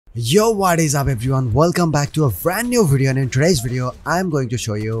Yo, what is up everyone, welcome back to a brand new video, and in today's video I'm going to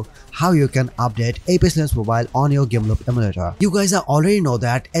show you how you can update Apex Legends Mobile on your GameLoop emulator. You guys already know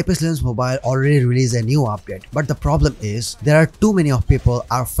that Apex Legends Mobile already released a new update, but the problem is there are too many of people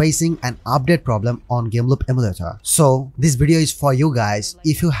are facing an update problem on GameLoop emulator. So this video is for you guys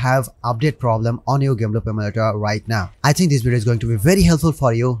if you have update problem on your GameLoop emulator right now. I think this video is going to be very helpful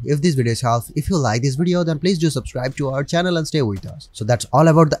for you. If this video is helpful, if you like this video, then please do subscribe to our channel and stay with us. So that's all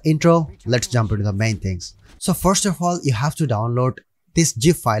about the intro. Let's jump into the main things. So first of all, you have to download this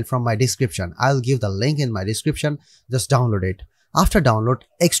zip file from my description. I'll give the link in my description. Just download it. After download,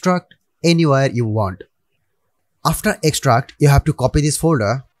 extract anywhere you want. After extract, you have to copy this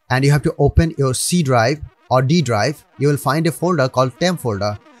folder and you have to open your C drive or D drive. You will find a folder called temp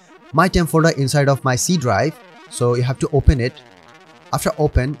folder. My temp folder inside of my C drive, so you have to open it. After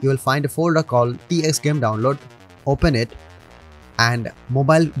open, you will find a folder called TX game download. Open it and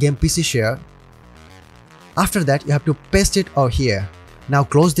mobile game PC share. After that, you have to paste it over here. Now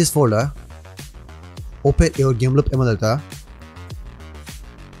close this folder, open your GameLoop emulator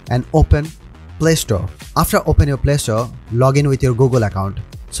and open Play Store. After open your Play Store, log in with your Google account.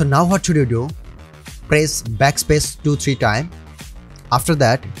 So now what should you do? Press backspace 2-3 times. After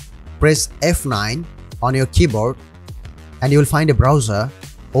that, press F9 on your keyboard and you will find a browser.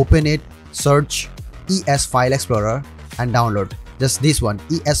 Open it, search ES File Explorer and download. Just this one,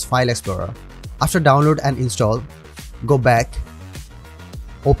 ES File Explorer. After download and install, go back,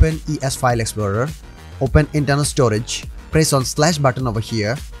 open ES File Explorer, open internal storage, press on slash button over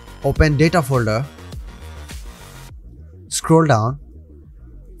here, open data folder, scroll down,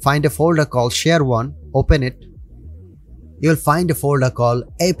 find a folder called share 1, open it. You will find a folder called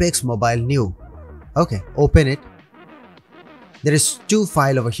Apex Mobile New. Okay, open it. There is two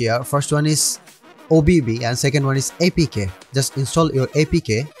files over here. First one is OBB and second one is APK. Just install your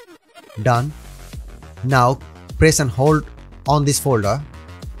APK. Done. Now press and hold on this folder.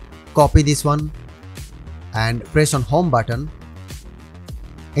 Copy this one and press on home button.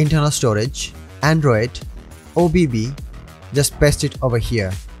 Internal storage, Android, OBB. Just paste it over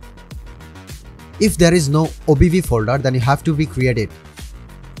here. If there is no OBB folder, then you have to recreate it.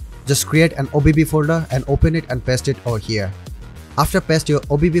 Just create an OBB folder and open it and paste it over here. After paste your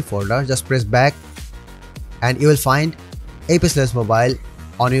OBB folder, just press back and you will find Apex Legends Mobile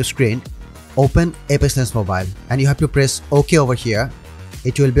on your screen. Open Apex Legends Mobile and you have to press OK over here.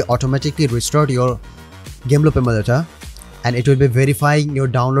 It will be automatically restored your GameLoop emulator and it will be verifying your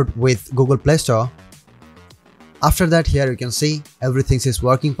download with Google Play Store. After that, here you can see everything is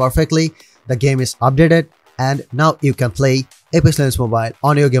working perfectly. The game is updated and now you can play Apex Legends Mobile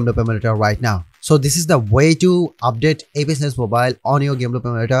on your GameLoop emulator right now. So this is the way to update Apex Legends Mobile on your GameLoop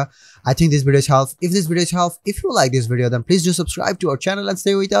emulator. I think this video is helpful. If this video is helpful, if you like this video, then please do subscribe to our channel and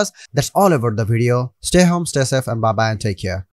stay with us. That's all about the video. Stay home, stay safe, and bye bye and take care.